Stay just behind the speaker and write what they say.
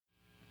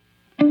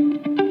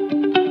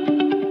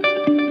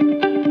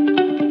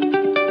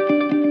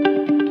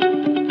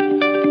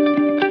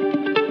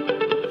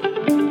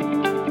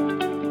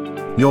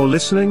You're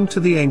listening to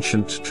The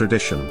Ancient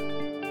Tradition,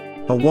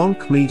 a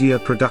Wonk Media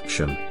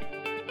production.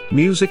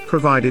 Music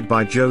provided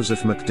by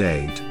Joseph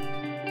McDade.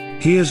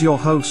 Here's your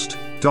host,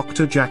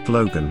 Dr. Jack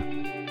Logan.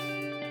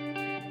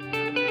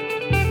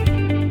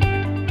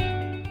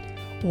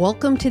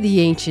 Welcome to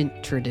The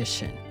Ancient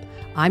Tradition.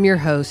 I'm your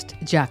host,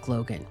 Jack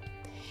Logan.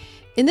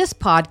 In this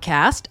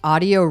podcast,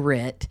 audio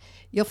writ,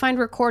 you'll find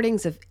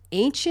recordings of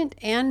ancient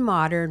and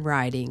modern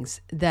writings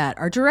that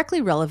are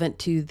directly relevant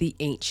to the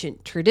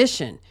ancient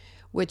tradition,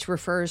 which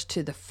refers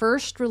to the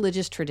first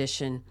religious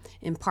tradition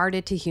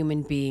imparted to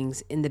human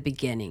beings in the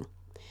beginning.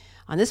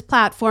 On this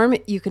platform,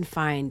 you can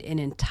find an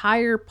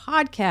entire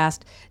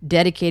podcast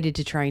dedicated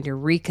to trying to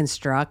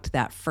reconstruct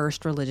that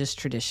first religious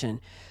tradition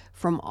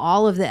from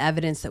all of the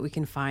evidence that we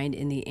can find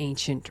in the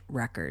ancient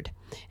record.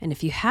 And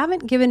if you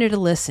haven't given it a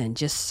listen,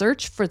 just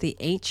search for the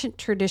Ancient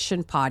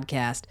Tradition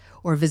podcast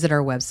or visit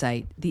our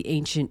website,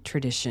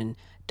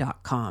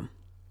 theancienttradition.com.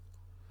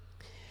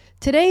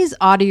 Today's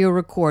audio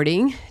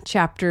recording,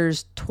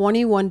 chapters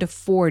 21 to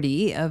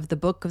 40 of the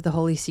Book of the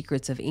Holy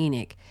Secrets of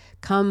Enoch,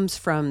 comes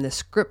from the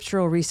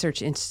Scriptural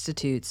Research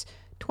Institute's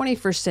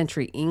 21st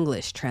Century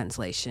English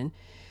translation,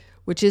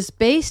 which is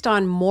based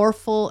on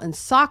Morphle and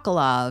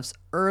Sokolov's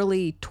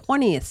early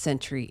 20th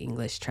century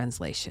English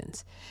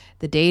translations.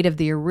 The date of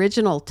the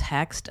original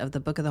text of the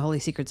Book of the Holy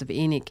Secrets of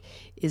Enoch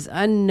is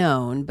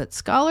unknown, but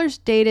scholars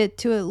date it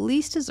to at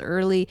least as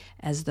early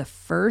as the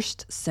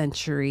 1st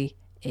century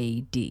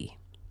A.D.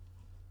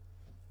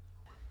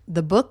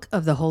 The Book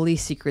of the Holy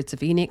Secrets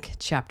of Enoch,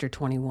 Chapter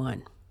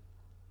 21.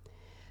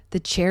 The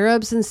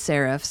cherubs and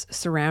seraphs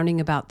surrounding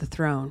about the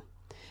throne.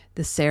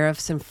 The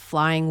seraphs and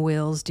flying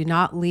wheels do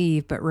not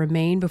leave but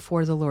remain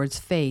before the Lord's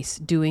face,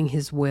 doing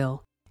his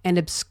will, and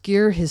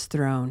obscure his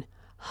throne,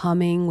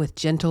 humming with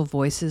gentle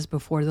voices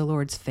before the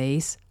Lord's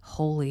face,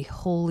 Holy,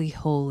 holy,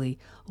 holy,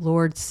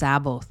 Lord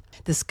Sabaoth.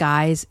 The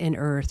skies and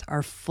earth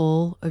are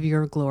full of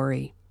your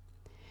glory.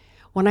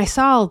 When I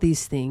saw all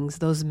these things,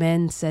 those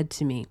men said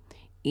to me,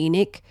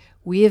 Enoch,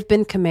 we have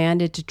been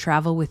commanded to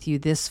travel with you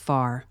this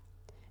far.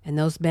 And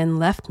those men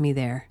left me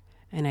there,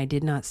 and I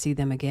did not see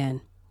them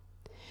again.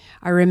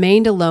 I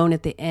remained alone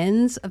at the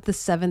ends of the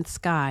seventh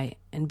sky,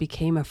 and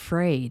became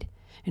afraid,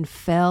 and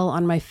fell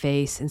on my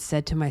face, and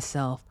said to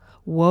myself,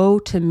 Woe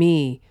to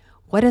me!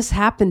 What has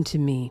happened to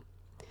me?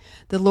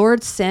 The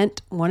Lord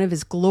sent one of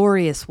his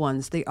glorious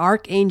ones, the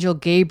archangel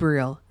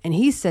Gabriel, and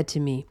he said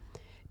to me,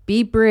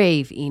 Be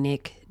brave,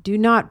 Enoch, do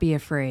not be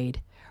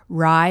afraid.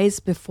 Rise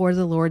before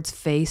the Lord's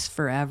face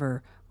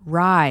forever.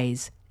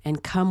 Rise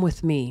and come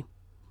with me.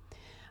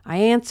 I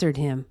answered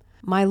him,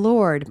 My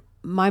Lord,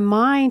 my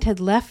mind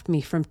had left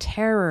me from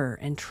terror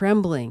and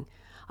trembling.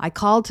 I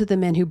called to the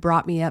men who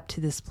brought me up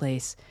to this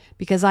place,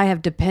 because I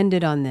have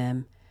depended on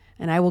them,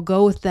 and I will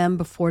go with them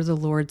before the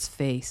Lord's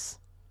face.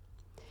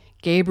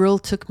 Gabriel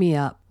took me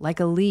up, like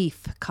a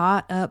leaf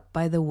caught up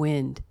by the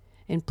wind,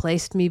 and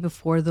placed me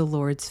before the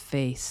Lord's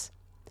face.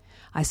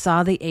 I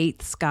saw the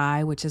eighth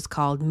sky, which is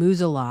called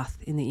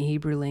Muzaloth in the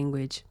Hebrew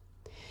language,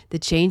 the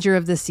changer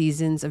of the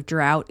seasons of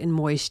drought and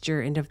moisture,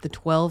 and of the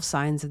 12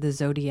 signs of the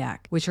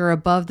zodiac, which are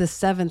above the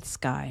seventh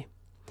sky.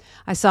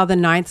 I saw the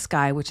ninth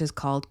sky, which is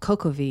called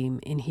Kokovim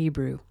in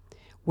Hebrew,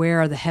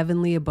 where are the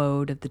heavenly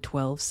abode of the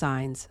 12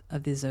 signs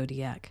of the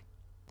zodiac.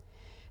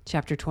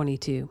 Chapter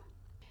 22.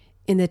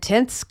 In the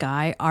 10th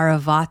sky,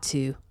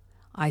 Aravatu,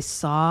 I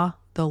saw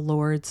the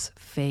Lord's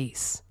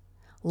face,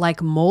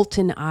 like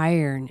molten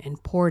iron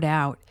and poured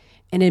out,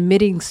 and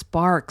emitting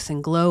sparks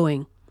and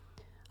glowing.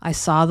 I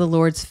saw the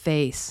Lord's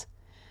face,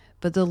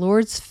 but the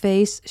Lord's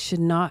face should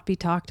not be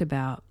talked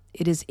about.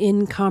 It is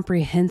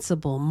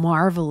incomprehensible,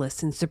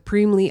 marvelous, and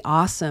supremely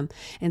awesome,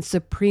 and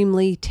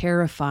supremely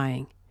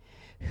terrifying.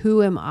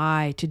 Who am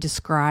I to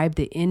describe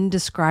the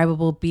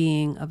indescribable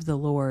being of the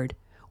Lord,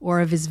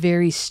 or of his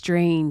very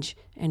strange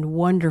and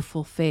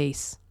wonderful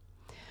face?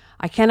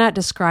 I cannot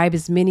describe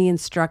his many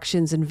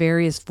instructions in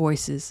various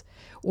voices,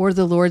 or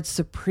the Lord's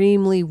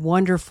supremely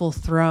wonderful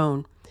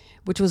throne,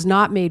 which was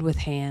not made with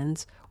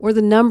hands, or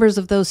the numbers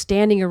of those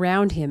standing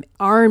around him,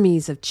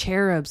 armies of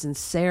cherubs and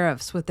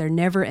seraphs with their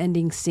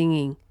never-ending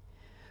singing.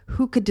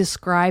 Who could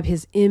describe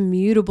his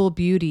immutable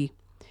beauty?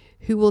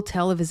 Who will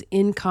tell of his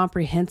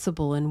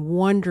incomprehensible and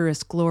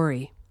wondrous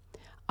glory?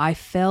 I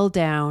fell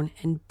down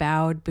and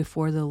bowed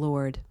before the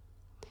Lord.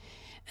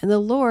 And the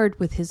Lord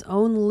with his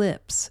own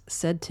lips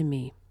said to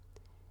me,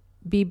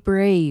 Be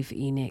brave,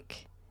 Enoch.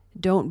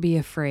 Don't be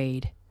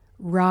afraid.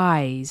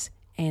 Rise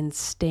and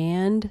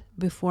stand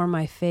before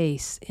my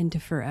face into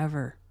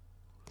forever.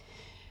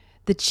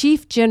 The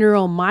chief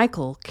general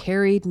Michael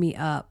carried me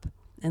up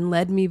and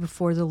led me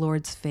before the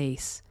Lord's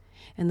face.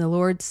 And the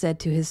Lord said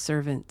to his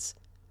servants,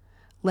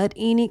 Let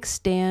Enoch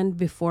stand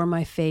before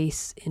my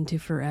face into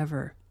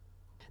forever.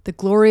 The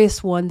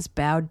glorious ones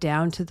bowed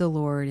down to the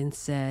Lord and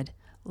said,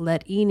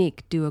 Let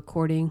Enoch do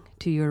according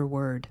to your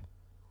word.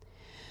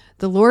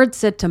 The Lord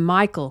said to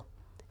Michael,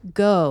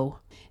 Go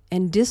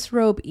and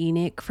disrobe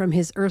Enoch from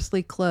his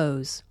earthly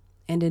clothes,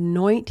 and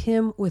anoint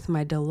him with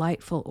my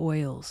delightful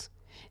oils,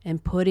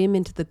 and put him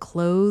into the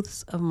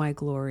clothes of my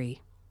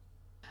glory.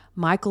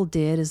 Michael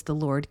did as the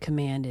Lord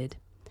commanded.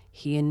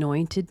 He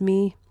anointed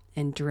me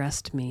and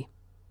dressed me.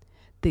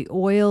 The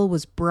oil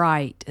was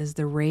bright as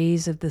the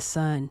rays of the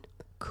sun,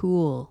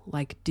 cool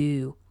like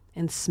dew,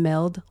 and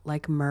smelled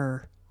like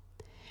myrrh.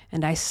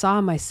 And I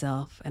saw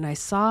myself, and I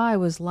saw I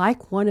was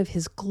like one of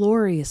his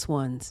glorious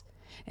ones,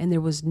 and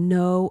there was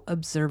no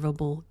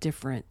observable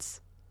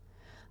difference.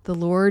 The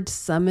Lord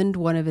summoned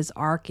one of his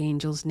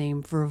archangels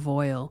named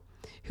Vervoil,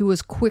 who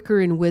was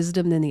quicker in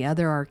wisdom than the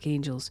other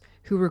archangels,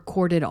 who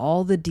recorded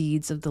all the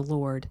deeds of the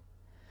Lord.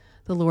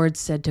 The Lord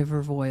said to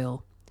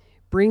Vervoil,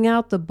 "Bring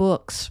out the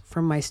books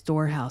from my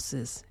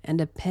storehouses,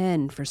 and a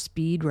pen for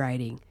speed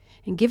writing,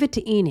 and give it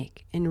to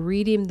Enoch, and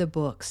read him the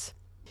books."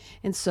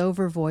 And so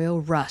Vervoil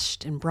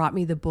rushed and brought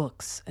me the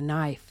books, a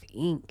knife,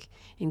 ink,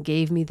 and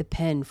gave me the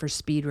pen for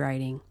speed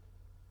writing.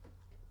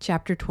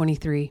 Chapter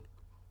 23.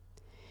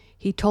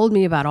 He told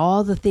me about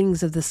all the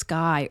things of the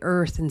sky,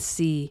 earth, and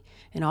sea,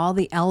 and all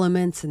the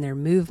elements and their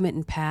movement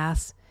and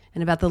paths,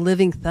 and about the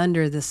living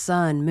thunder, the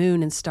sun,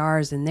 moon, and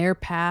stars, and their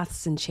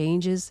paths and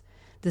changes,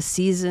 the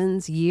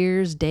seasons,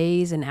 years,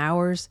 days, and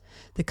hours,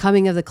 the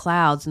coming of the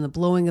clouds and the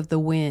blowing of the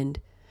wind,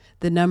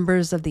 the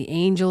numbers of the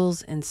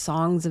angels and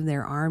songs of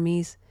their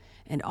armies,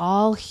 and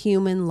all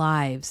human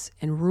lives,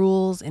 and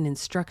rules and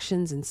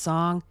instructions and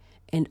song,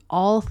 and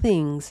all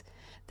things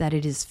that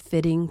it is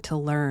fitting to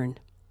learn.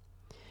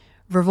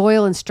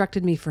 Vervoil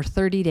instructed me for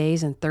 30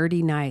 days and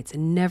 30 nights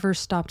and never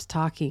stopped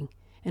talking,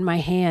 and my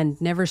hand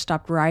never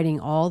stopped writing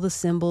all the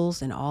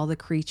symbols and all the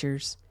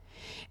creatures.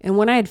 And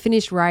when I had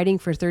finished writing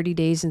for 30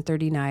 days and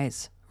 30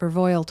 nights,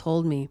 Vervoil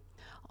told me,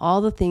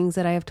 "All the things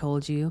that I have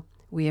told you,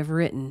 we have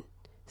written.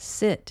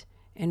 Sit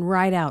and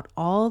write out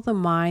all the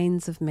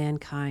minds of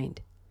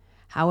mankind,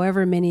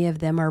 however many of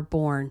them are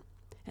born,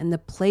 and the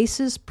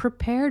places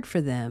prepared for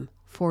them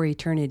for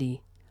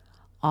eternity.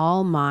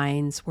 All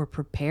minds were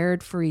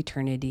prepared for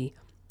eternity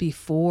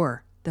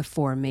before the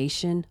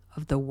formation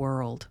of the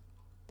world."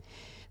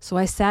 So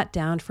I sat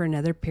down for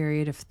another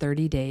period of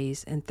 30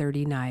 days and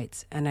 30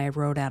 nights, and I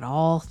wrote out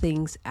all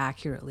things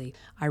accurately.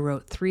 I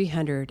wrote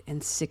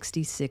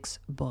 366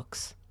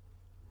 books.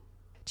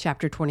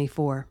 Chapter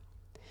 24.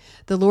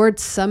 The Lord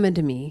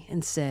summoned me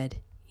and said,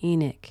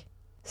 "Enoch,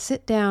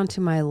 sit down to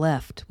my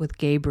left with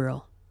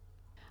Gabriel."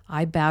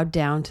 I bowed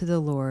down to the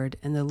Lord,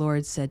 and the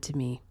Lord said to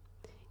me,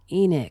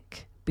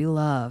 "Enoch,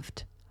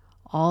 beloved,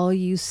 all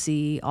you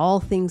see, all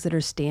things that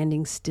are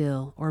standing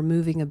still or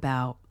moving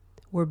about,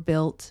 were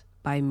built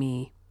by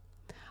me.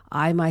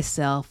 I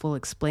myself will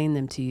explain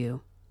them to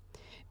you.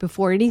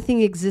 Before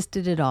anything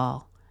existed at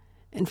all,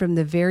 and from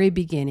the very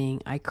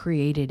beginning, I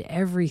created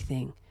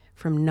everything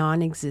from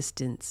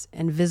non-existence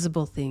and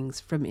visible things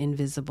from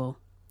invisible.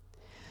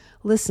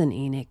 Listen,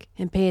 Enoch,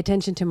 and pay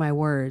attention to my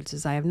words,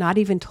 as I have not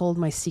even told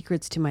my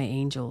secrets to my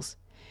angels,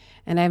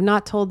 and I have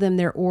not told them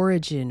their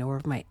origin or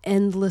of my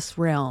endless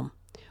realm,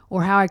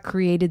 or how I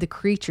created the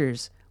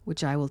creatures,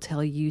 which I will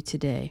tell you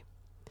today.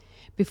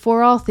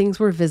 Before all things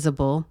were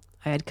visible,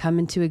 I had come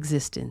into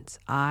existence.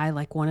 I,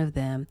 like one of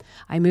them,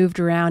 I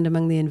moved around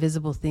among the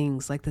invisible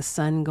things, like the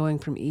sun going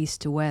from east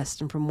to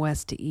west and from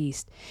west to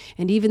east,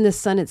 and even the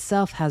sun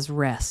itself has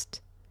rest,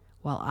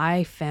 while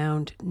I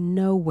found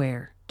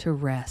nowhere to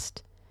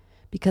rest,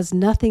 because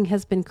nothing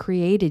has been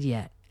created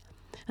yet.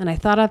 And I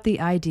thought of the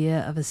idea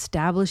of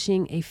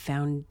establishing a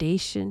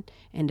foundation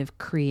and of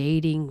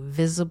creating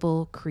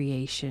visible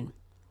creation.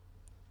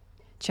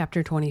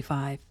 Chapter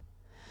 25.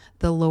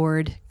 The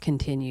Lord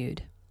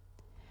continued.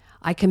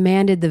 I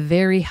commanded the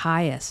very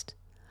highest,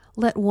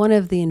 "Let one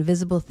of the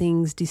invisible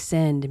things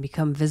descend and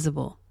become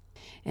visible."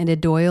 And a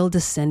Doyle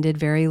descended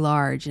very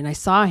large, and I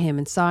saw him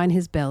and saw in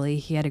his belly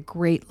he had a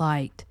great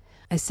light.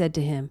 I said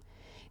to him,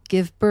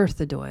 "Give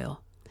birth,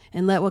 Adoyle,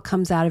 and let what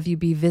comes out of you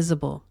be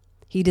visible."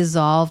 He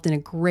dissolved, and a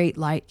great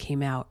light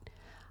came out.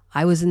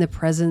 I was in the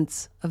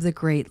presence of the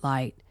great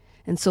light.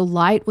 And so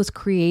light was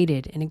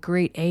created, and a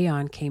great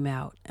aeon came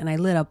out, and I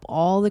lit up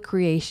all the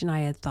creation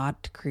I had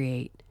thought to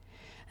create.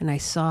 And I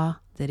saw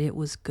that it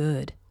was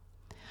good.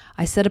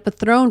 I set up a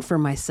throne for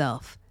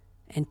myself,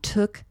 and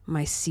took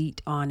my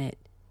seat on it,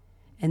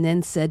 and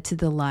then said to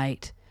the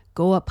light,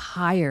 "Go up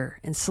higher,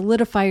 and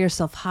solidify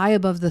yourself high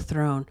above the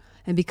throne,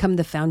 and become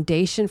the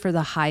foundation for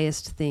the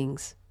highest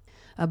things.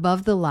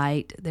 Above the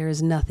light there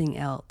is nothing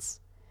else."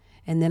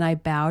 And then I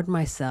bowed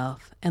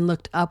myself and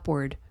looked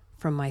upward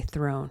from my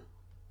throne.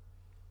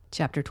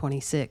 Chapter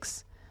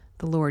 26.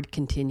 The Lord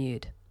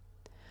continued.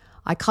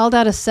 I called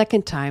out a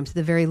second time to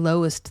the very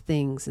lowest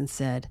things and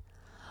said,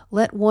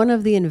 "Let one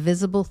of the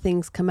invisible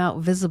things come out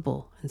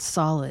visible and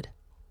solid."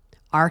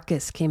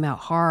 Arcus came out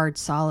hard,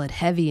 solid,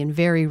 heavy, and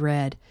very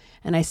red.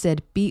 And I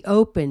said, "Be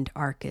opened,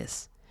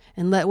 Arcus,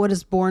 and let what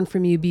is born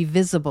from you be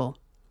visible."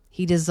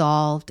 He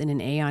dissolved, and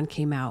an aeon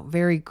came out,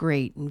 very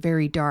great and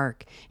very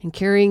dark, and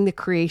carrying the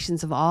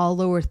creations of all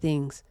lower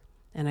things.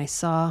 And I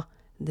saw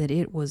that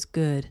it was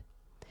good.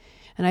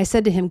 And I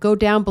said to him, "Go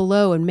down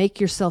below and make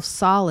yourself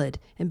solid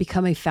and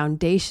become a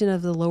foundation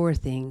of the lower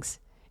things."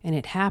 And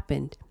it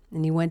happened,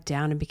 and he went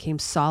down and became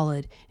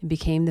solid and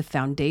became the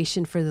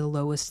foundation for the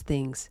lowest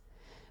things.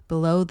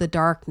 Below the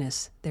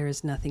darkness, there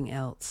is nothing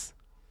else.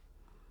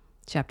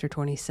 Chapter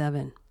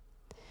 27.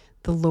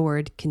 The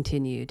Lord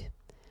continued.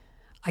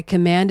 I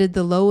commanded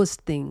the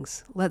lowest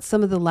things, let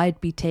some of the light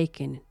be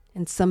taken,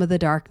 and some of the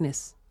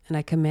darkness. And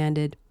I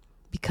commanded,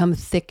 become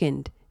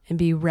thickened, and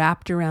be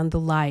wrapped around the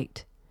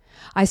light.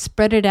 I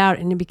spread it out,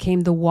 and it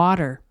became the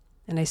water,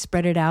 and I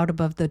spread it out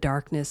above the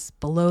darkness,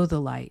 below the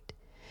light.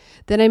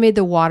 Then I made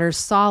the waters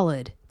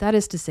solid, that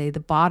is to say, the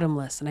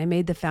bottomless, and I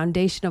made the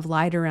foundation of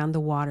light around the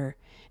water,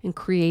 and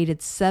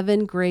created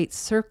 7 great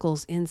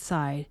circles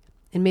inside,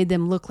 and made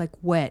them look like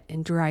wet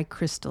and dry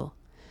crystal.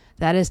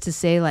 That is to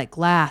say, like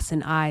glass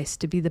and ice,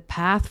 to be the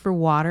path for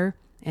water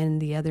and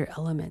the other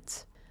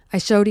elements. I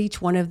showed each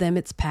one of them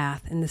its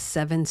path and the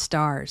 7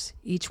 stars,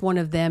 each one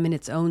of them in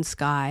its own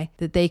sky,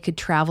 that they could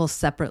travel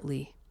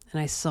separately,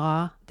 and I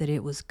saw that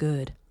it was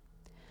good.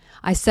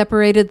 I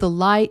separated the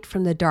light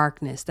from the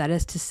darkness, that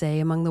is to say,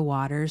 among the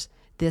waters,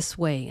 this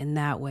way and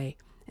that way,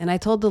 and I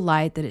told the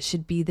light that it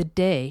should be the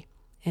day,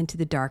 and to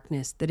the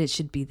darkness that it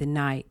should be the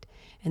night,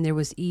 and there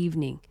was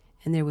evening,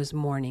 and there was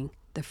morning,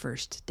 the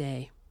first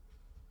day.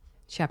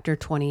 Chapter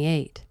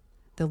 28.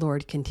 The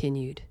Lord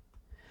continued.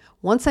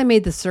 Once I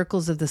made the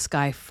circles of the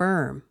sky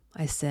firm,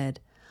 I said,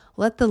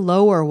 let the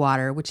lower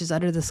water, which is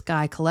under the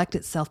sky, collect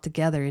itself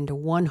together into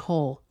one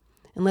hole,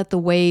 and let the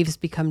waves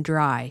become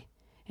dry.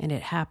 And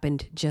it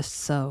happened just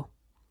so.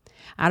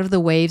 Out of the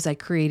waves I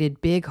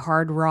created big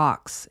hard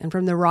rocks, and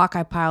from the rock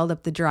I piled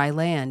up the dry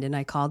land, and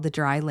I called the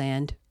dry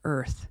land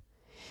earth.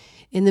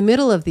 In the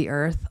middle of the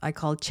earth I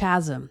called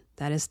chasm,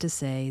 that is to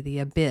say, the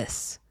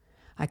abyss.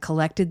 I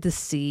collected the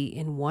sea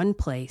in one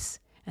place,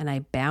 and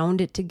I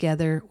bound it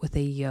together with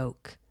a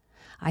yoke.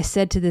 I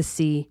said to the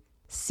sea,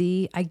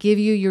 Sea, I give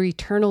you your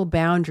eternal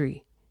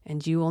boundary,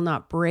 and you will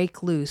not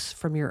break loose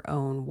from your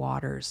own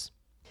waters.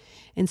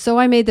 And so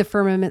I made the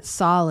firmament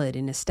solid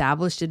and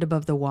established it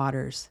above the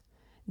waters.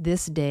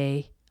 This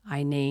day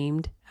I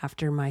named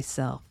after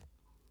myself.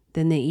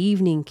 Then the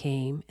evening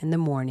came, and the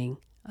morning,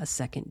 a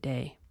second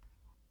day.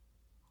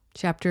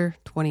 Chapter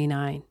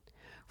 29.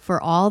 For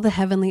all the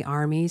heavenly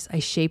armies, I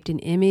shaped an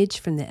image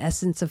from the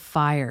essence of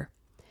fire.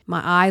 My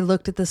eye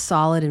looked at the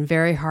solid and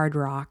very hard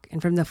rock,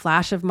 and from the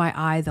flash of my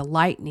eye the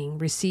lightning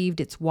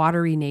received its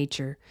watery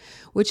nature,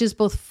 which is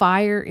both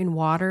fire in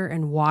water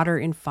and water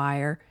in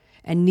fire,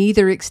 and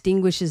neither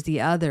extinguishes the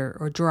other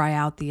or dry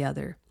out the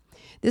other.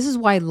 This is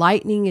why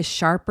lightning is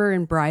sharper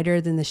and brighter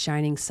than the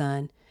shining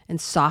sun, and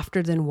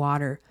softer than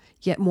water,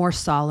 yet more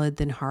solid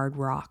than hard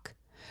rock.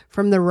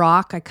 From the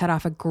rock I cut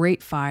off a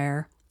great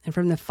fire, and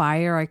from the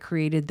fire I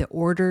created the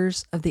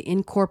orders of the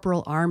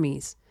incorporeal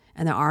armies,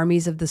 and the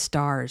armies of the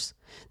stars,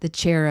 the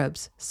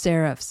cherubs,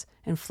 seraphs,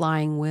 and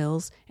flying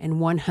wheels, and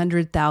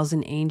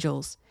 100,000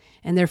 angels,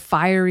 and their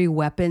fiery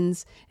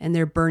weapons, and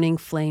their burning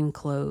flame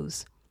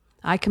clothes.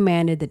 I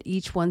commanded that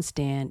each one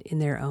stand in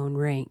their own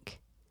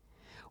rank.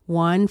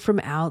 One from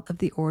out of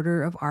the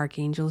order of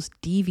archangels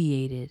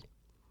deviated.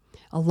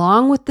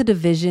 Along with the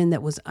division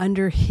that was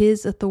under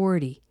his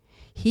authority,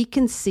 he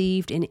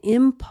conceived an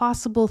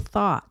impossible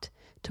thought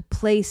to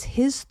place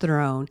his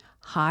throne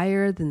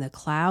higher than the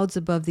clouds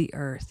above the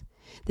earth,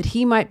 that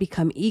he might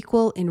become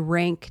equal in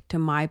rank to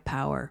my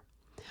power.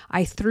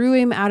 I threw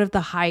him out of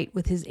the height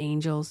with his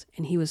angels,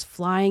 and he was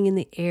flying in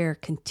the air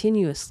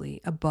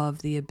continuously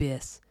above the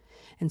abyss.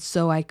 And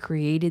so I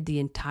created the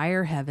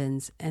entire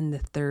heavens, and the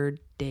third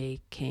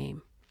day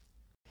came.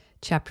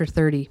 Chapter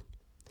 30.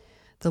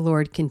 The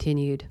Lord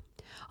continued.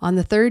 On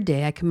the third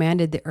day I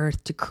commanded the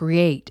earth to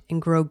create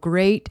and grow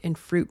great and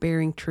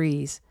fruit-bearing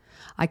trees.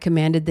 I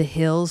commanded the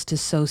hills to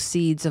sow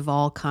seeds of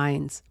all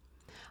kinds.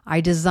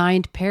 I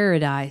designed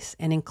paradise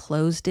and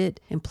enclosed it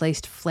and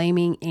placed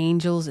flaming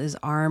angels as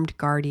armed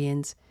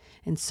guardians,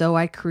 and so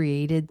I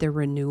created the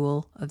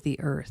renewal of the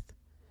earth.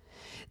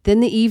 Then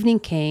the evening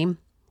came,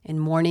 and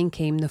morning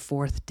came the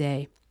fourth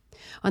day.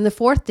 On the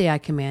fourth day I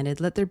commanded,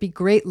 let there be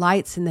great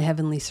lights in the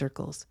heavenly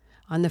circles.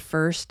 On the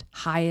first,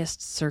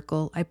 highest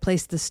circle, I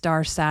placed the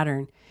star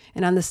Saturn,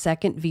 and on the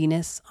second,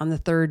 Venus, on the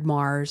third,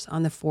 Mars,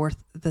 on the fourth,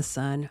 the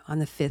Sun, on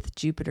the fifth,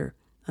 Jupiter,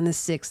 on the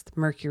sixth,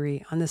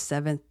 Mercury, on the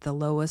seventh, the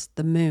lowest,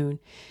 the Moon,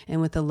 and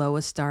with the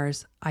lowest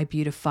stars, I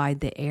beautified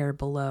the air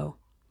below.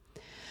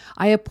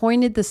 I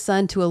appointed the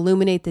sun to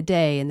illuminate the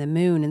day, and the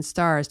moon and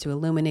stars to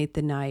illuminate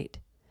the night.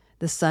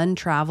 The sun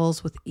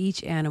travels with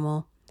each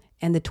animal,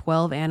 and the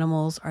 12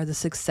 animals are the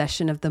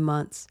succession of the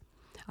months.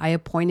 I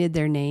appointed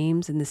their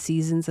names and the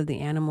seasons of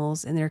the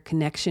animals and their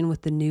connection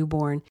with the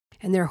newborn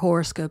and their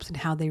horoscopes and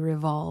how they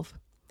revolve.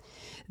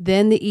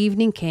 Then the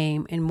evening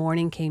came, and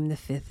morning came the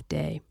fifth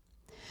day.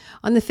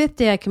 On the fifth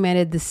day I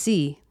commanded the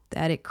sea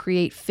that it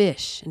create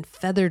fish and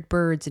feathered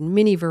birds and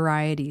many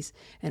varieties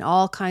and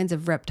all kinds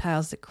of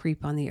reptiles that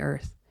creep on the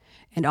earth,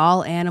 and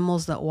all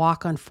animals that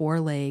walk on 4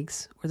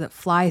 legs or that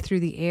fly through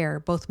the air,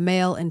 both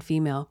male and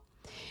female,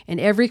 and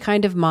every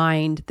kind of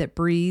mind that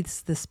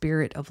breathes the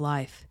spirit of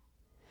life.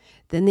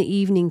 Then the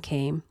evening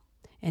came,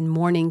 and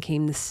morning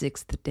came the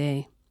 6th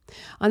day.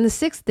 On the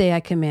 6th day I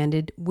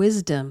commanded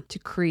wisdom to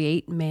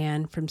create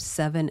man from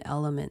 7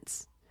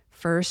 elements.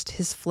 First,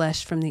 his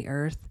flesh from the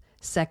earth,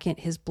 Second,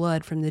 his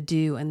blood from the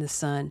dew and the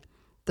sun.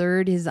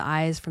 Third, his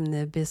eyes from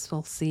the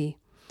abyssal sea.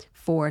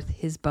 Fourth,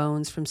 his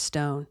bones from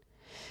stone.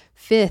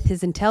 Fifth,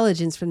 his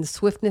intelligence from the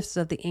swiftness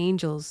of the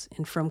angels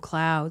and from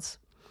clouds.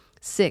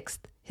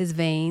 Sixth, his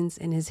veins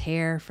and his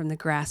hair from the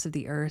grass of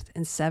the earth.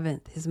 And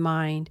seventh, his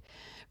mind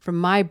from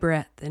my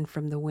breath and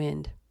from the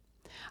wind.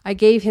 I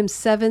gave him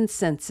 7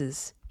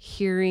 senses: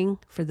 hearing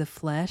for the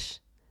flesh,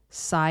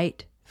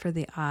 sight for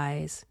the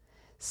eyes,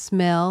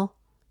 smell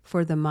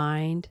for the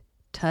mind,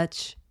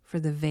 touch for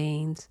the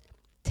veins,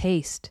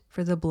 taste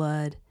for the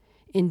blood,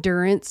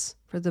 endurance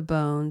for the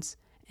bones,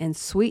 and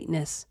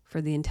sweetness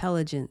for the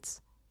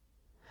intelligence.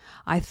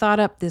 I thought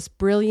up this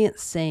brilliant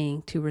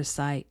saying to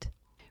recite.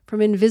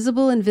 From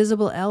invisible and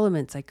visible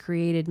elements I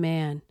created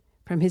man.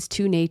 From his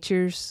 2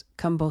 natures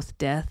come both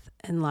death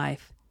and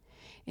life.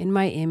 In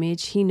my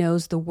image he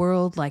knows the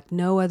world like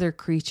no other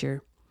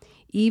creature.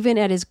 Even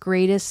at his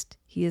greatest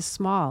he is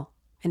small,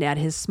 and at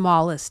his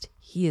smallest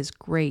he is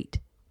great.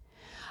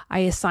 I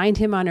assigned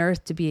him on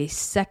earth to be a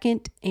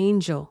second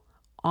angel,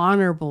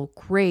 honorable,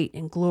 great,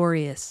 and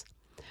glorious.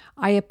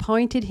 I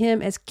appointed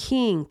him as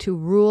king to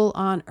rule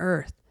on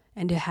earth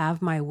and to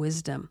have my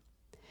wisdom.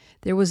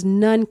 There was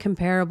none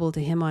comparable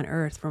to him on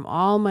earth from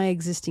all my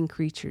existing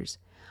creatures.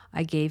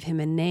 I gave him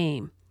a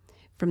name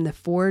from the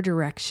 4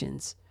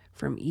 directions,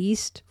 from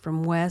east,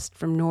 from west,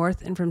 from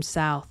north, and from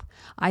south.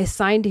 I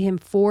assigned to him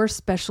 4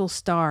 special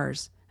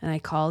stars, and I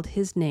called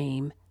his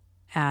name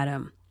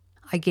Adam.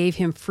 I gave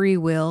him free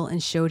will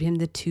and showed him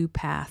the 2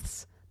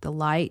 paths, the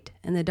light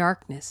and the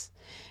darkness.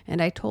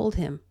 And I told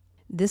him,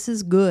 this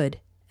is good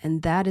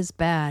and that is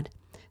bad,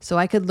 so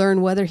I could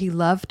learn whether he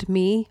loved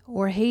me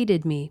or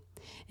hated me,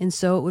 and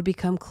so it would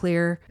become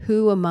clear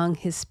who among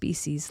his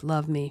species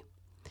loved me.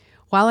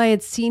 While I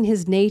had seen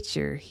his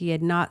nature, he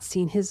had not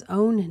seen his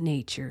own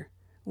nature,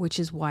 which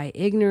is why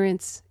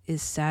ignorance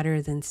is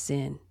sadder than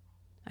sin.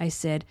 I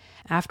said,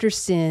 after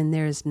sin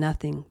there is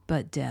nothing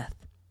but death.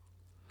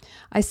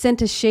 I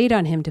sent a shade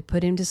on him to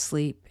put him to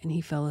sleep, and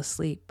he fell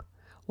asleep.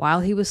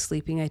 While he was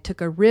sleeping, I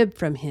took a rib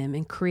from him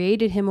and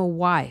created him a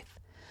wife,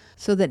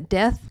 so that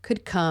death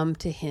could come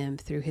to him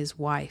through his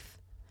wife.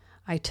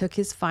 I took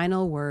his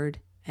final word,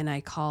 and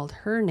I called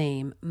her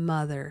name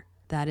Mother,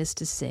 that is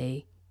to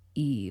say,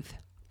 Eve.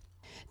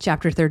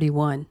 Chapter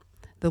 31.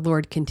 The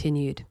Lord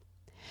continued.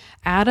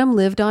 Adam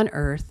lived on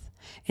earth,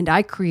 and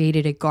I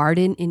created a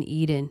garden in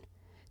Eden,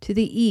 to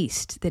the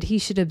east, that he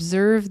should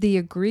observe the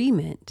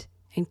agreement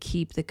and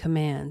keep the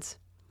commands.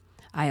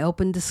 I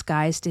opened the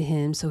skies to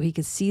him so he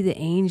could see the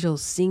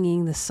angels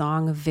singing the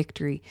song of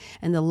victory,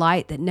 and the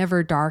light that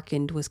never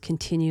darkened was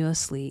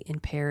continuously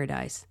in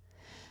paradise.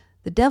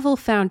 The devil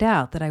found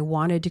out that I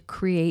wanted to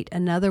create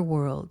another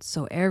world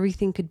so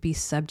everything could be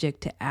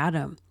subject to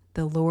Adam,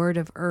 the Lord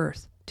of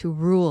earth, to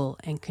rule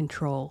and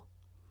control.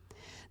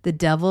 The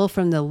devil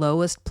from the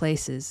lowest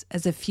places,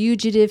 as a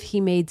fugitive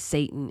he made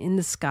Satan in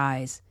the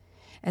skies,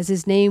 as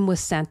his name was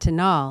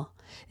Santanal,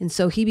 and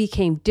so he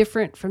became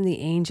different from the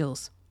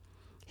angels.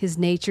 His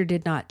nature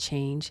did not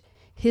change.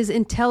 His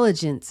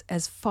intelligence,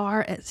 as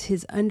far as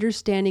his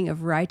understanding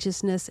of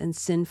righteousness and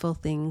sinful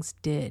things,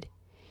 did.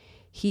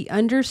 He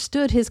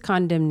understood his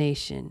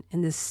condemnation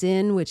and the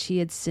sin which he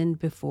had sinned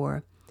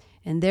before,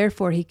 and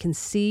therefore he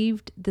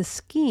conceived the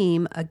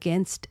scheme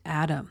against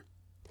Adam.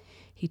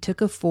 He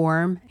took a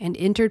form and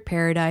entered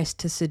paradise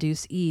to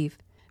seduce Eve,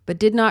 but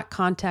did not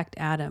contact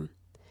Adam.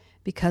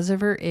 Because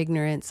of her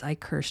ignorance, I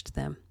cursed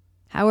them.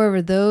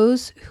 However,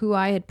 those who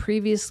I had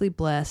previously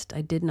blessed,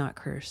 I did not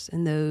curse,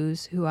 and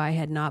those who I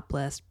had not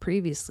blessed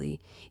previously,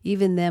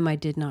 even them I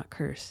did not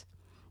curse.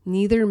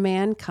 Neither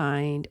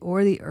mankind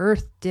or the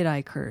earth did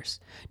I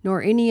curse,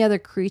 nor any other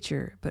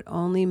creature, but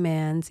only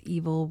man's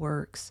evil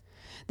works.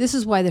 This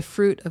is why the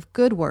fruit of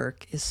good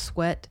work is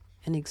sweat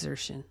and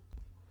exertion.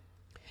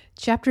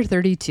 Chapter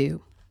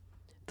 32.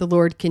 The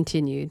Lord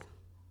continued.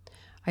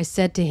 I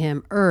said to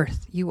him,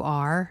 Earth you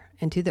are,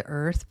 and to the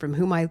earth from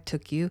whom I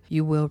took you,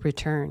 you will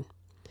return.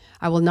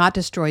 I will not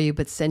destroy you,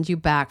 but send you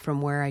back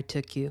from where I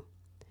took you.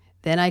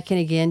 Then I can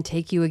again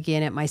take you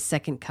again at my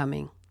second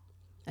coming.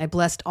 I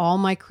blessed all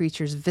my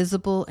creatures,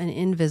 visible and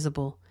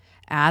invisible.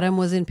 Adam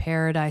was in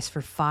paradise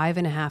for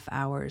 5.5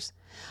 hours.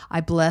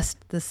 I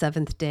blessed the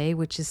 7th day,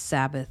 which is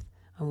Sabbath,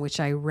 on which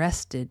I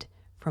rested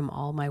from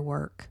all my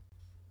work.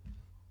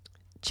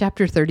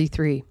 Chapter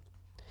 33.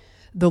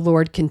 The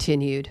Lord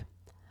continued.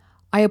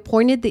 I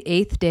appointed the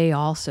 8th day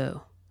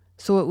also,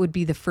 so it would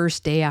be the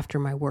first day after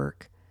my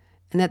work,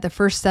 and that the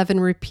first 7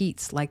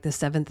 repeats like the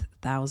 7th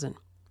 1,000,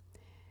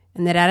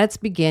 and that at its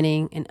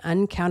beginning an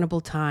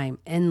uncountable time,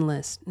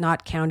 endless,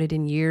 not counted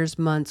in years,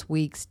 months,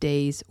 weeks,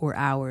 days, or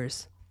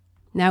hours.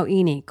 Now,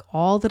 Enoch,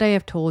 all that I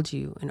have told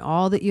you, and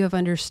all that you have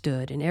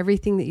understood, and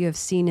everything that you have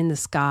seen in the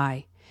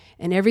sky,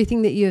 and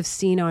everything that you have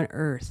seen on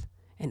earth,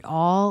 and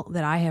all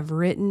that I have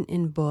written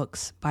in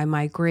books by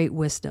my great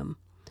wisdom,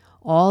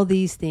 all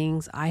these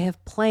things I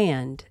have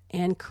planned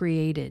and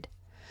created,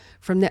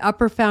 from the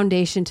upper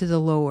foundation to the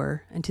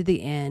lower, and to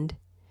the end,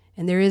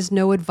 and there is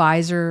no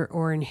advisor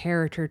or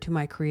inheritor to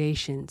my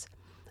creations.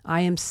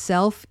 I am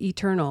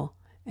self-eternal,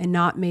 and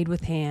not made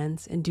with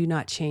hands, and do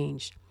not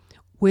change.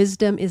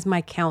 Wisdom is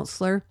my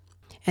counselor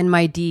and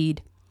my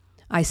deed.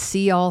 I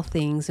see all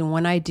things, and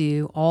when I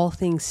do, all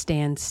things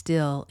stand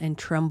still and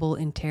tremble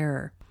in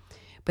terror.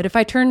 But if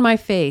I turn my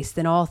face,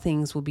 then all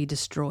things will be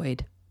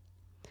destroyed.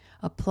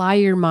 Apply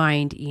your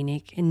mind,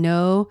 Enoch, and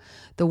know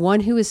the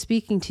one who is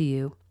speaking to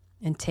you,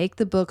 and take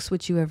the books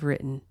which you have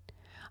written.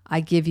 I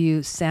give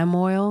you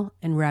Samuel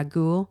and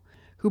Raguel,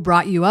 who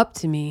brought you up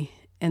to me,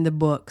 and the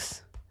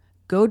books.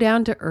 Go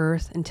down to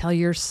earth and tell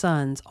your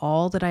sons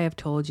all that I have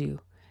told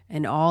you,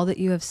 and all that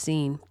you have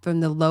seen, from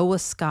the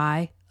lowest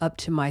sky up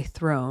to my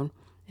throne,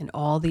 and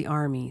all the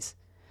armies.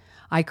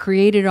 I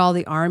created all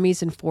the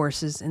armies and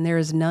forces, and there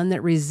is none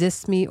that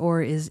resists me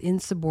or is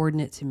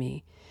insubordinate to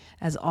me,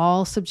 as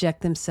all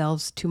subject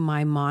themselves to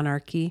my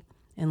monarchy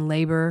and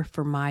labor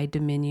for my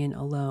dominion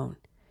alone.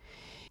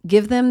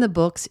 Give them the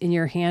books in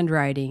your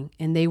handwriting,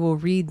 and they will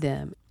read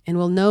them, and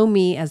will know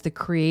me as the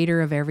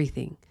creator of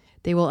everything.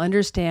 They will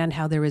understand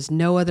how there is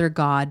no other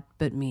God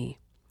but me.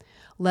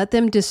 Let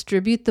them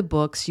distribute the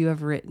books you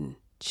have written,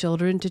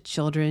 children to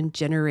children,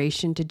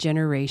 generation to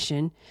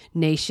generation,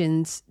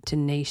 nations to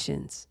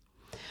nations.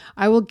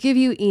 I will give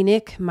you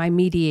Enoch, my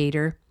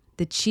mediator,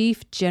 the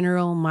chief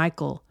general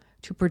Michael,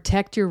 to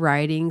protect your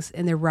writings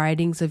and the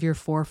writings of your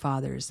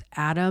forefathers,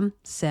 Adam,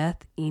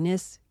 Seth,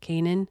 Enos,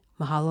 Canaan,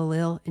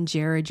 Mahalalel, and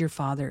Jared your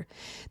father.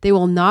 They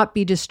will not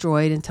be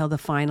destroyed until the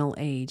final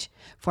age.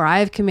 For I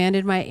have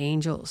commanded my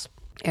angels,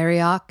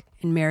 Arioch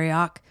and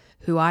Marioch,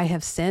 who I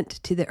have sent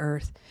to the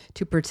earth,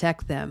 to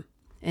protect them,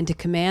 and to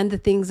command the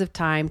things of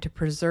time to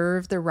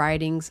preserve the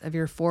writings of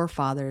your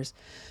forefathers,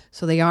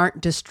 so they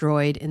aren't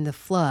destroyed in the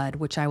flood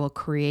which I will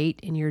create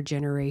in your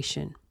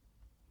generation.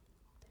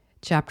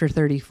 Chapter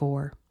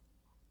 34.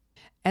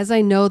 As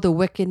I know the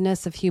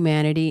wickedness of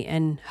humanity,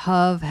 and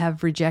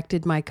have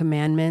rejected my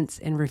commandments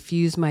and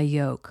refused my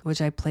yoke,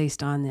 which I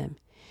placed on them,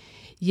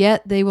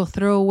 yet they will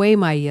throw away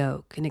my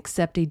yoke and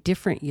accept a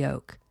different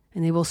yoke,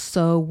 and they will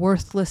sow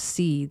worthless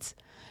seeds,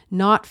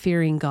 not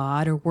fearing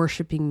God or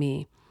worshiping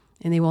me,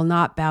 and they will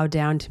not bow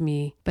down to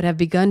me, but have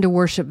begun to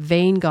worship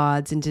vain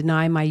gods and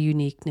deny my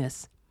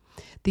uniqueness.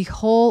 The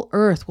whole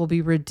earth will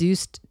be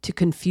reduced to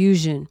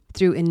confusion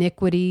through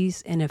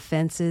iniquities and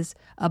offenses,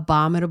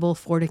 abominable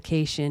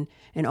fornication,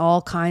 and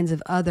all kinds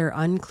of other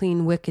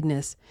unclean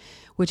wickedness,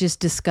 which is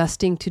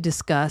disgusting to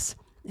discuss,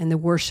 and the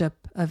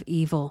worship of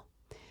evil.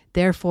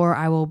 Therefore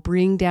I will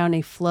bring down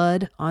a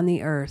flood on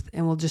the earth,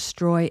 and will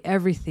destroy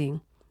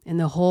everything, and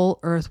the whole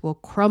earth will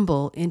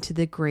crumble into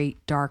the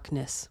great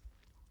darkness.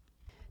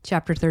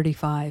 Chapter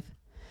 35.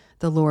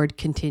 The Lord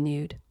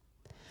continued.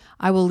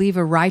 I will leave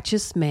a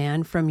righteous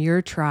man from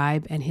your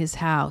tribe and his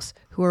house,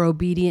 who are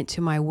obedient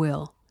to my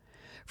will.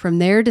 From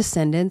their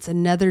descendants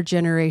another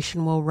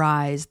generation will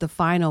rise, the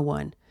final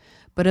one,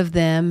 but of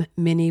them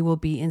many will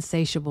be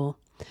insatiable.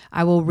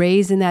 I will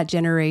raise in that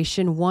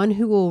generation one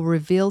who will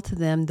reveal to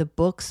them the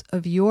books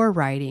of your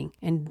writing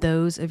and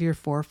those of your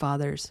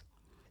forefathers.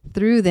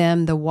 Through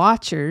them the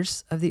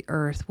watchers of the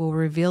earth will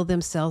reveal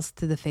themselves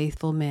to the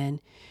faithful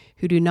men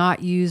who do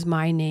not use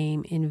my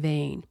name in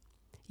vain.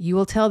 You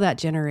will tell that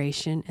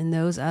generation, and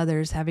those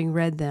others, having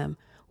read them,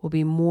 will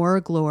be more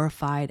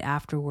glorified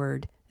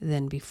afterward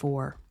than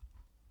before.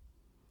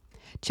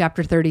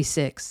 Chapter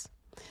 36.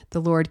 The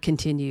Lord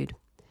continued.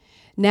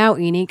 Now,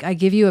 Enoch, I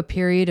give you a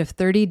period of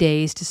 30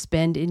 days to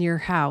spend in your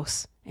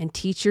house, and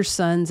teach your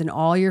sons and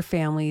all your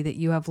family that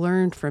you have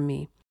learned from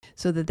me,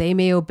 so that they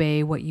may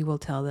obey what you will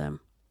tell them.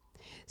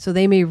 So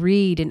they may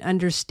read and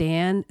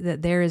understand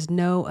that there is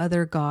no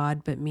other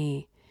God but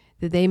me,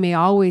 that they may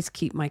always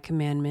keep my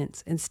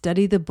commandments and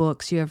study the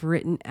books you have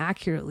written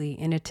accurately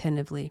and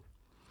attentively.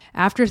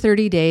 After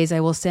 30 days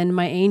I will send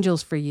my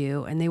angels for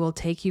you, and they will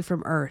take you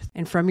from earth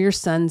and from your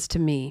sons to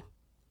me,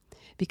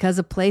 because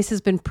a place has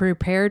been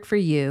prepared for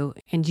you,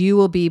 and you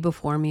will be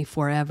before me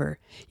forever.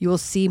 You will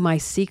see my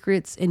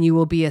secrets, and you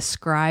will be a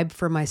scribe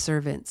for my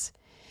servants,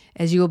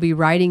 as you will be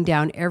writing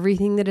down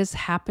everything that has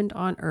happened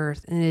on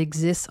earth and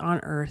exists on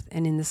earth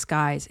and in the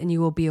skies, and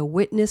you will be a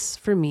witness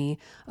for me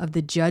of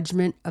the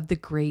judgment of the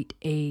great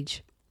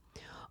age.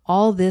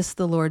 All this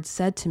the Lord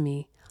said to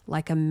me,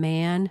 like a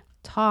man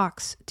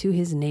talks to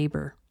his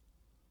neighbor.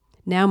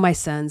 Now, my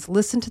sons,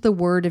 listen to the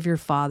word of your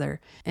father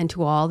and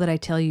to all that I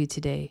tell you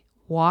today.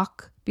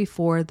 Walk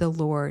before the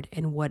Lord,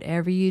 and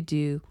whatever you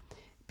do,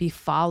 be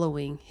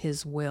following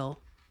his will.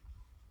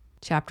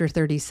 Chapter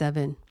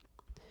 37.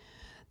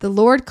 The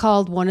Lord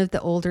called one of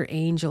the older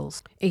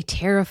angels, a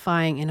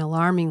terrifying and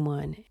alarming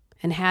one,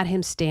 and had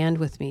him stand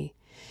with me.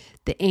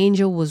 The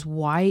angel was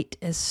white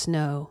as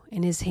snow,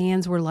 and his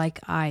hands were like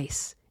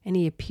ice, and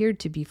he appeared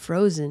to be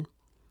frozen.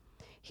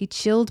 He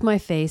chilled my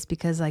face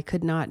because I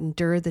could not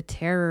endure the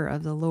terror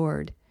of the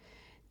Lord,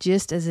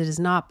 just as it is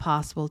not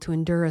possible to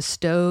endure a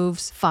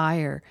stove's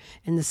fire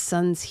and the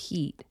sun's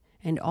heat,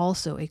 and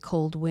also a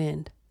cold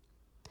wind.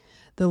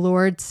 The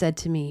Lord said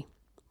to me,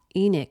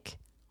 Enoch,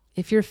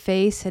 if your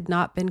face had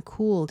not been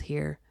cooled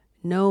here,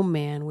 no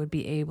man would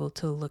be able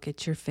to look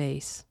at your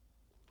face.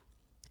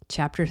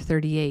 Chapter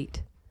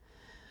 38.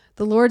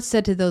 The Lord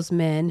said to those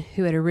men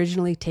who had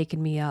originally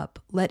taken me up,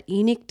 "Let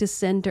Enoch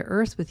descend to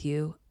earth with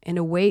you, and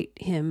await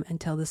him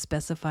until the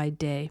specified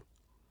day."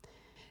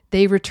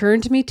 They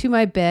returned me to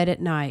my bed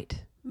at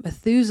night.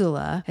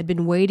 Methuselah had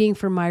been waiting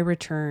for my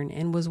return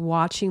and was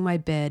watching my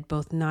bed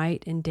both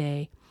night and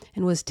day,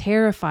 and was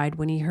terrified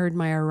when he heard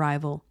my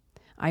arrival.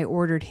 I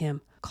ordered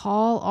him,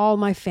 "Call all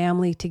my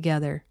family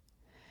together."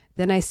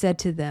 Then I said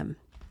to them,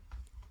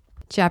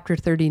 Chapter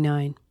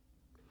 39.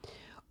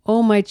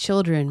 O my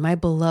children, my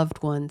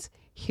beloved ones,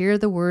 hear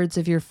the words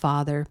of your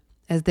Father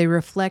as they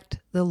reflect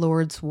the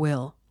Lord's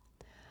will.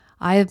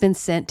 I have been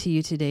sent to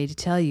you today to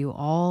tell you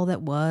all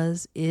that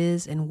was,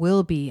 is, and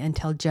will be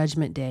until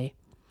Judgment Day.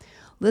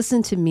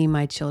 Listen to me,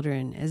 my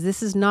children, as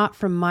this is not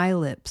from my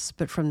lips,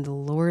 but from the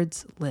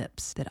Lord's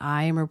lips that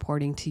I am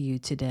reporting to you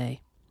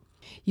today.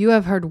 You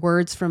have heard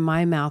words from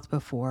my mouth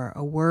before,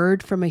 a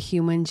word from a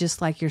human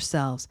just like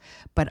yourselves,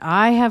 but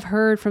I have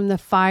heard from the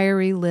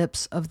fiery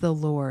lips of the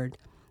Lord.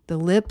 The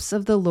lips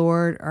of the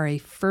Lord are a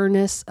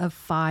furnace of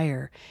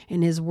fire,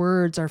 and his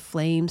words are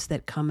flames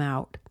that come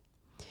out.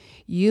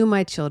 You,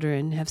 my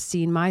children, have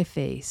seen my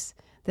face,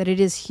 that it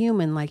is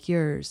human like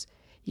yours,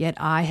 yet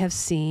I have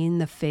seen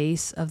the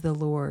face of the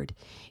Lord.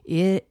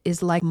 It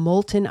is like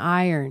molten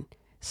iron,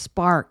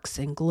 sparks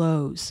and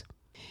glows.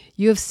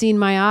 You have seen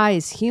my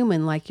eyes,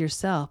 human like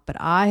yourself, but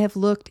I have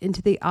looked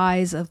into the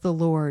eyes of the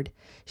Lord,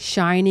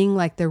 shining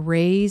like the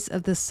rays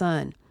of the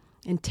sun,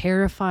 and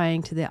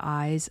terrifying to the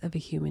eyes of a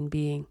human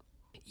being.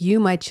 You,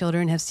 my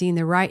children, have seen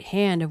the right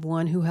hand of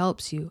one who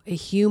helps you, a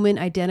human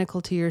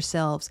identical to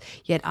yourselves,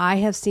 yet I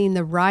have seen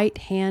the right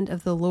hand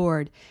of the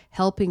Lord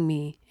helping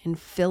me and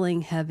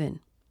filling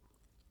heaven.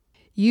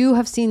 You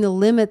have seen the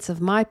limits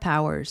of my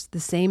powers, the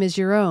same as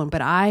your own,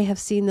 but I have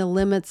seen the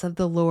limits of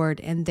the Lord,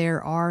 and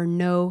there are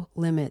no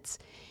limits.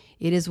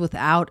 It is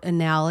without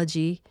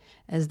analogy,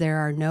 as there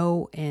are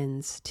no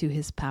ends to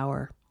his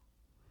power.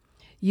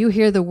 You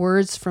hear the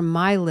words from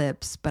my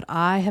lips, but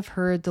I have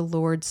heard the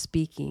Lord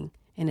speaking,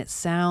 and it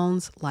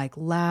sounds like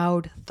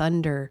loud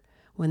thunder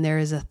when there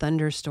is a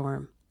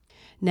thunderstorm.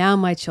 Now,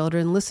 my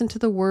children, listen to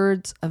the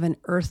words of an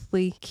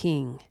earthly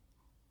king.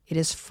 It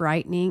is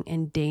frightening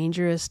and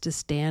dangerous to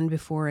stand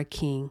before a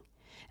king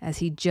as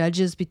he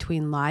judges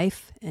between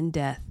life and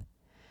death.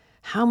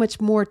 How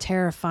much more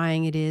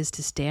terrifying it is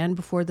to stand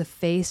before the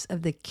face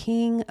of the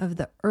King of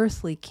the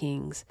earthly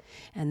kings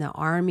and the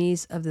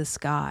armies of the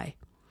sky,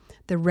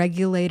 the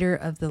regulator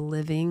of the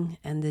living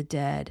and the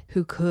dead,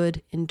 who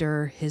could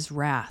endure his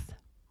wrath.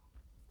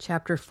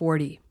 Chapter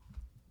 40.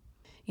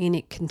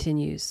 Enoch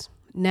continues,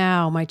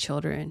 Now, my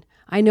children,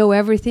 I know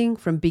everything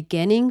from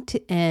beginning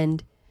to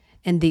end,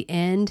 and the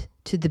end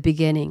to the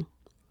beginning,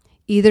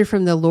 either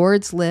from the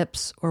Lord's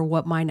lips or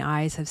what mine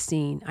eyes have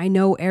seen. I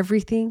know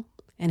everything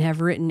and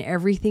have written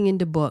everything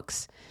into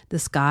books, the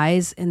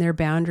skies and their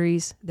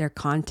boundaries, their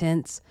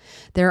contents,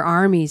 their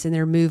armies and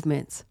their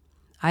movements.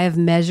 I have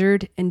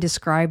measured and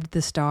described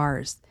the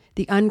stars,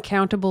 the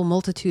uncountable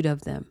multitude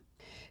of them.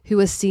 Who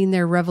has seen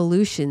their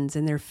revolutions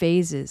and their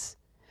phases?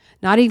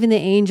 Not even the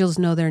angels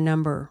know their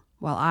number,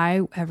 while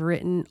I have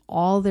written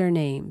all their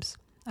names.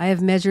 I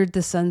have measured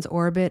the sun's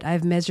orbit. I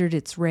have measured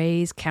its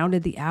rays,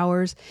 counted the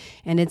hours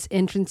and its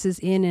entrances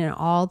in and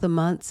all the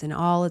months and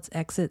all its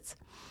exits,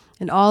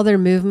 and all their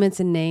movements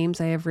and names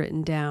I have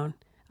written down.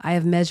 I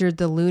have measured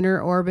the lunar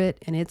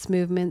orbit and its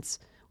movements,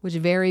 which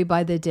vary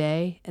by the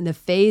day, and the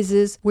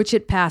phases which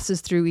it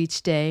passes through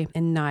each day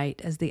and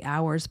night as the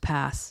hours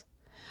pass.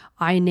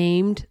 I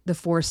named the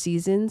 4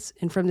 seasons,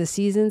 and from the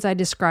seasons I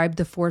described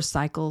the 4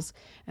 cycles,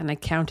 and I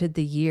counted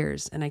the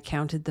years, and I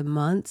counted the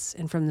months,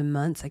 and from the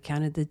months I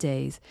counted the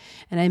days,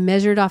 and I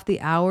measured off the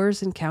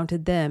hours and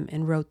counted them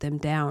and wrote them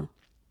down.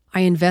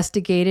 I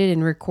investigated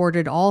and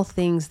recorded all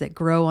things that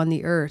grow on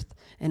the earth,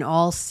 and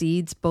all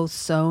seeds both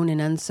sown and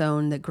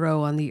unsown that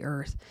grow on the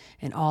earth,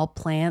 and all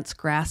plants,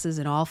 grasses,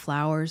 and all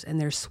flowers,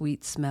 and their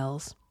sweet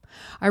smells.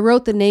 I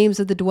wrote the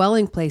names of the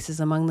dwelling places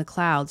among the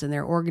clouds and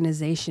their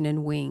organization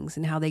and wings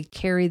and how they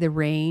carry the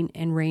rain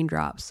and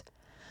raindrops.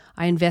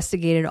 I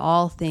investigated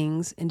all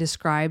things and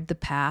described the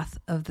path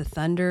of the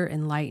thunder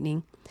and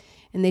lightning,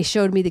 and they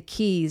showed me the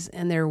keys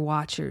and their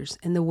watchers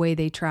and the way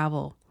they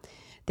travel.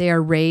 They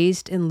are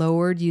raised and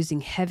lowered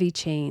using heavy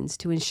chains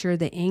to ensure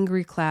the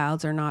angry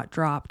clouds are not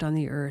dropped on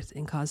the earth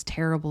and cause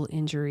terrible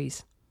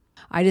injuries.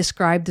 I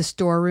described the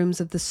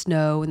storerooms of the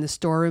snow and the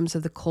storerooms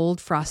of the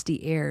cold,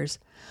 frosty airs.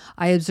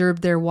 I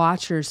observed their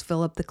watchers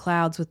fill up the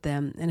clouds with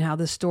them and how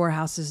the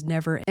storehouses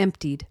never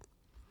emptied.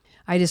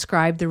 I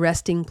described the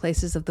resting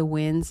places of the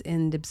winds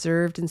and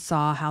observed and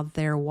saw how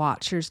their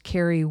watchers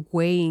carry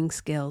weighing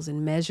scales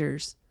and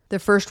measures. The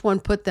first one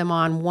put them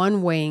on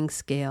one weighing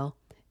scale,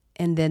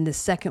 and then the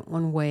second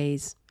one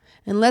weighs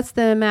and lets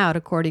them out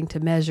according to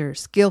measure,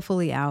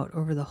 skillfully out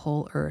over the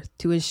whole earth,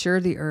 to ensure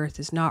the earth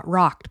is not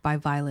rocked by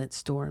violent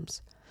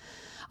storms.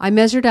 I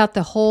measured out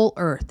the whole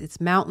earth,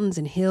 its mountains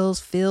and hills,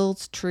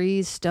 fields,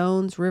 trees,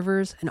 stones,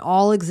 rivers, and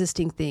all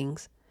existing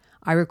things.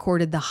 I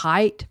recorded the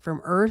height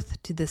from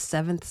earth to the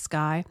 7th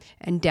sky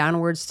and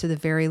downwards to the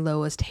very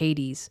lowest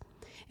Hades,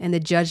 and the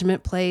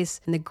judgment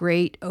place and the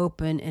great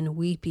open and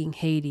weeping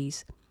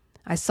Hades.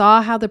 I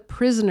saw how the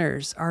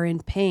prisoners are in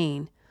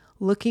pain,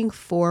 looking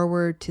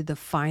forward to the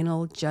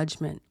final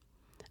judgment.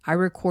 I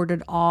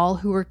recorded all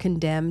who were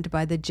condemned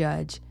by the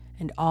judge,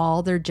 and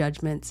all their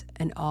judgments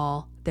and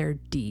all their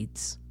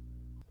deeds.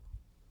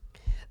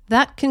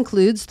 That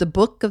concludes the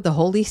Book of the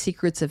Holy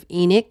Secrets of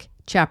Enoch,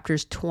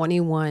 chapters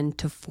 21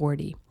 to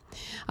 40.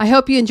 I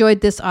hope you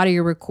enjoyed this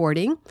audio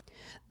recording.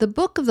 The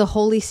Book of the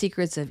Holy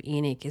Secrets of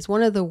Enoch is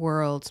one of the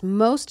world's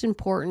most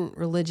important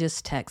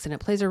religious texts, and it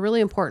plays a really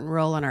important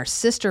role on our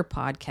sister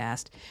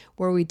podcast,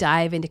 where we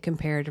dive into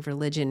comparative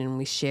religion and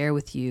we share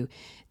with you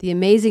the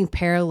amazing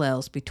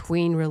parallels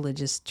between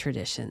religious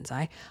traditions.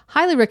 I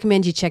highly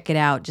recommend you check it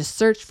out. Just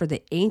search for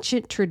the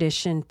Ancient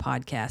Tradition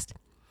podcast.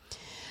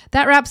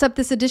 That wraps up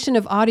this edition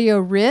of Audio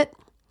Writ.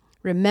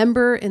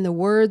 Remember, in the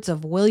words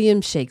of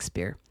William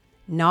Shakespeare,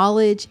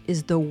 knowledge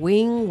is the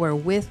wing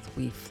wherewith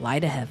we fly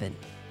to heaven.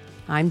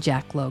 I'm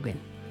Jack Logan.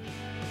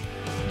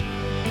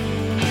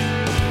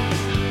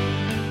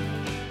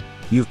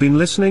 You've been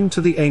listening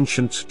to The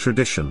Ancient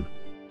Tradition,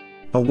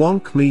 a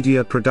Wonk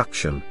Media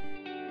production.